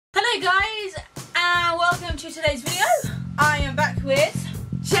guys, and welcome to today's video. I am back with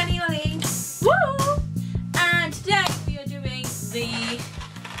Jenny Ollie. Woo! And today we are doing the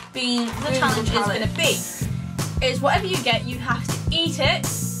challenge is going to be is whatever you get, you have to eat it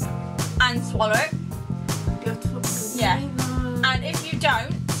and swallow it. You have to Yeah. And if you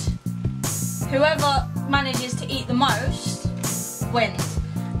don't, whoever manages to eat the most wins.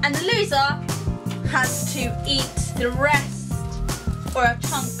 And the loser has to eat the rest or a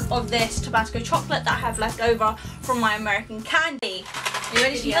chunk of this Tabasco chocolate that I have left over from my American candy. Are you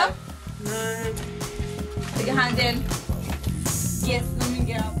ready, Sheila? No. Put your hand in. Yes, let me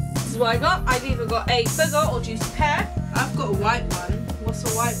go. This is what I got. I've either got a booger or juicy pear. I've got a white one. What's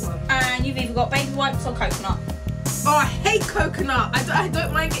a white one? And you've either got baby wipes or coconut. Oh, I hate coconut. I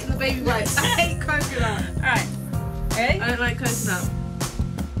don't mind getting the baby wipes. I hate coconut. Alright. Ready? I don't like coconut.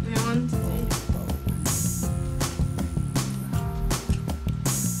 Okay, 1, 2, 3.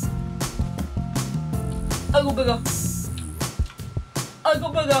 I got booger. I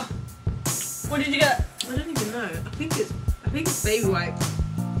got booger. What did you get? I don't even know. I think it's baby wipes.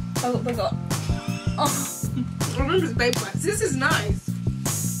 I got booger. Oh. I remember it's baby wipes. This is nice.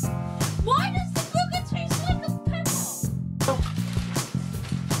 Why does the booger taste like a pepper?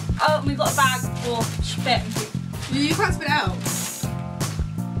 Oh, we got a bag for spit. You can't spit it out.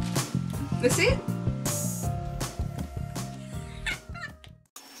 Let's see it.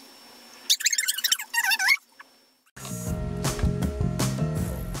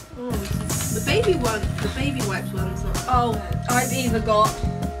 The baby wipes one's not. Oh, I've either got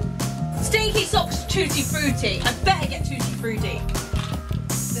Stinky Socks Tutti Frutti. I better get Tutti Frutti.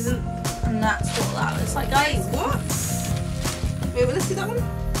 And that's what that looks like, guys. Wait, what? Wait, well, let's see that one.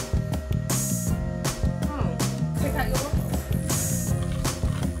 Oh. Pick out your one.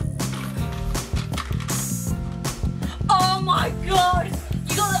 Oh my god!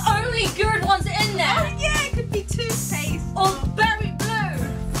 You got the only good ones in there! Oh yeah, it could be toothpaste. Or berry blue!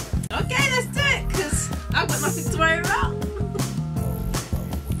 Okay, let's do it, because I've got nothing to worry about.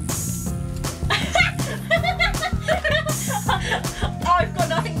 I've got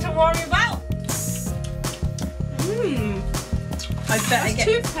nothing to worry about. I better get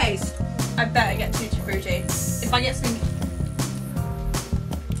toothpaste. I better get Tutti Frutti. If I get some.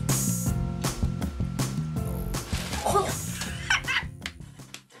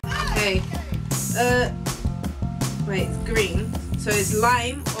 Okay. Wait, it's green. So it's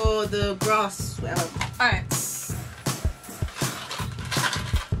lime or the grass. Alright.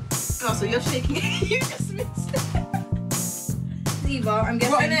 Oh, so you're shaking it. You just missed it. Either I'm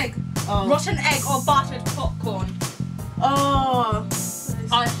guessing Rotten egg. Oh. Rotten egg or buttered popcorn. Oh.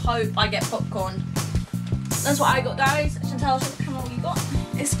 I hope I get popcorn. That's what I got, guys. Chantal, tell me what you got.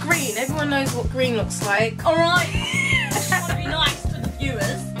 It's green. Everyone knows what green looks like. Alright. I just want to be nice to the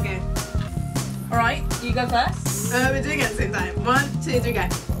viewers. Okay. Alright, you go first. We're doing it at the same time. 1, 2, 3, go. I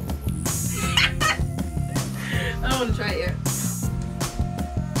don't want to try it yet.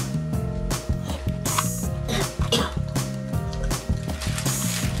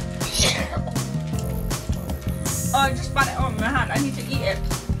 Oh, I just spat it on my hand. I need to eat it.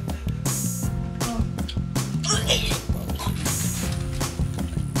 Oh.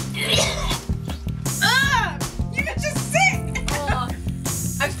 Ah! You got just sick! Oh.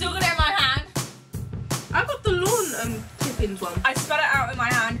 I've still got it in my hand. I got the lawn clippings one. I spat it out in my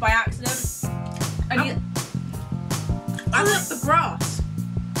hand by accident. I got the grass.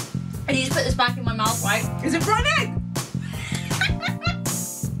 I need to put this back in my mouth, right? Is it rotten egg?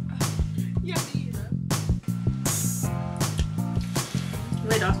 You have to eat it.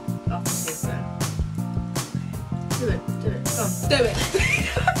 Wait, I'll taste that. Do it. Go on, do it.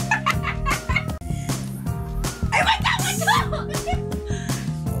 Oh my god,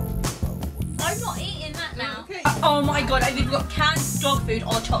 I'm not eating that now. Okay. Oh my god, I've either got canned dog food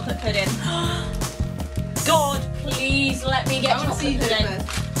or chocolate pudding. God, please let me get chocolate pudding.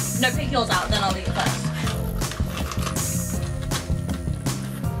 No, pick yours out, then I'll eat it first.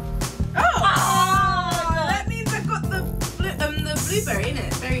 Oh! That means I got the blueberry in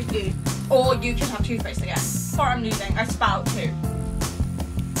it. Very blue. Or you can have toothpaste again. Or I'm losing. I spat out 2.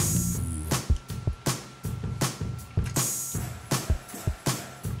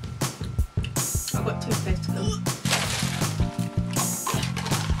 I've got toothpaste to go.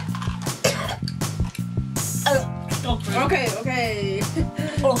 Dog food. Okay.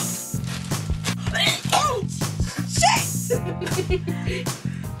 Oh. Oh! Shit!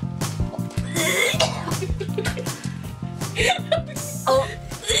 Oh.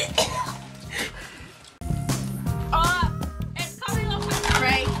 It's coming off my mouth.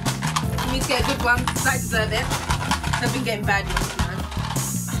 Pray. You need to get a good one because I deserve it. I've been getting bad ones, man.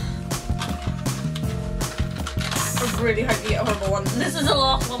 really hope you get a horrible one. This is the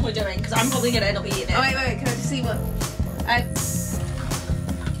last one we're doing because I'm probably gonna end up eating it. Oh wait, can I just see what?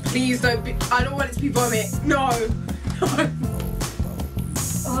 Please don't be. I don't want it to be vomit. No.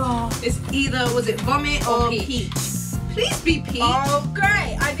 Oh, it's either was it vomit or peach? Please be peach. Oh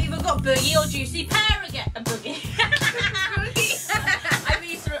great! I've either got boogie or juicy pear again. A boogie.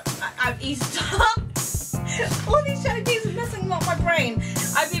 I've Easter. All these challenges are messing up my brain.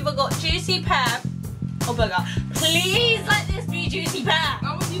 I've either got juicy pear or booger. Please let this be juicy pear.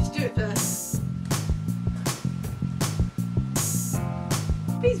 I want you to do it first.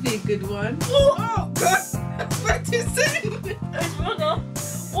 Please be a good one. Oh God! I spoke too soon. It's booger.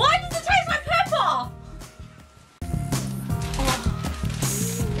 Why does it taste like pepper?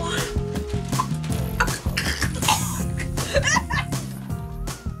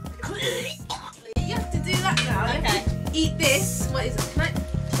 You have to do that now. Okay. Eat this. What is it? Can I?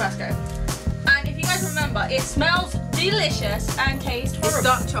 Tabasco. And if you guys remember, it smells delicious and tastes horrible. It's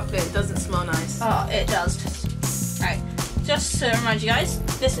dark chocolate. It doesn't smell nice. Oh, it does. Right. Just to remind you guys,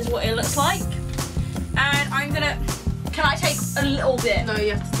 this is what it looks like. And I'm gonna. Can I take a little bit? No,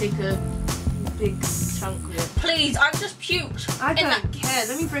 you have to take a big chunk of it. Please, I've just puked. I don't care.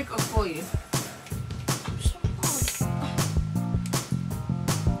 Let me break it off for you.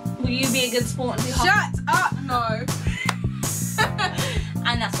 Will you be a good sport and do half? Shut up! No.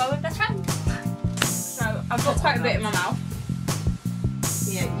 And that's why we're best friends. So I've got quite a bit in my mouth.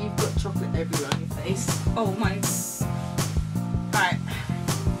 Yeah, you've got chocolate everywhere on your face. Oh my. Right.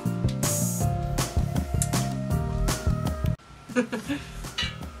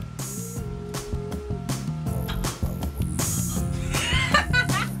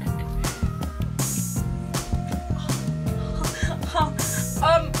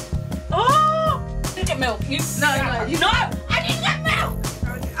 Oh! Did you get milk? You? No, no, I didn't get milk!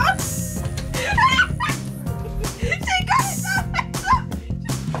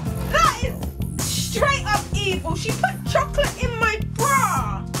 That is straight up evil. She put chocolate in my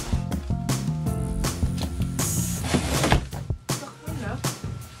bra.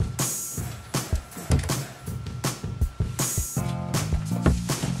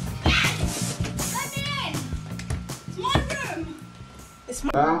 It's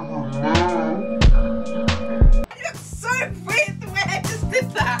my It looks so weird the way I just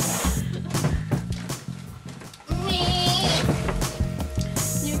did that.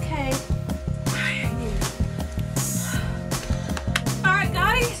 You okay? Alright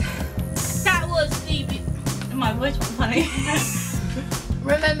guys, that was the... My voice was funny.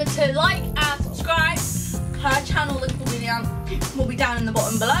 Remember to like and subscribe. Her channel link will be down in the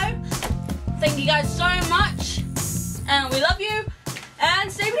bottom below. Thank you guys so much. And we love you.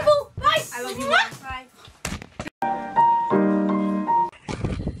 And stay beautiful. Bye. I love you. Bye.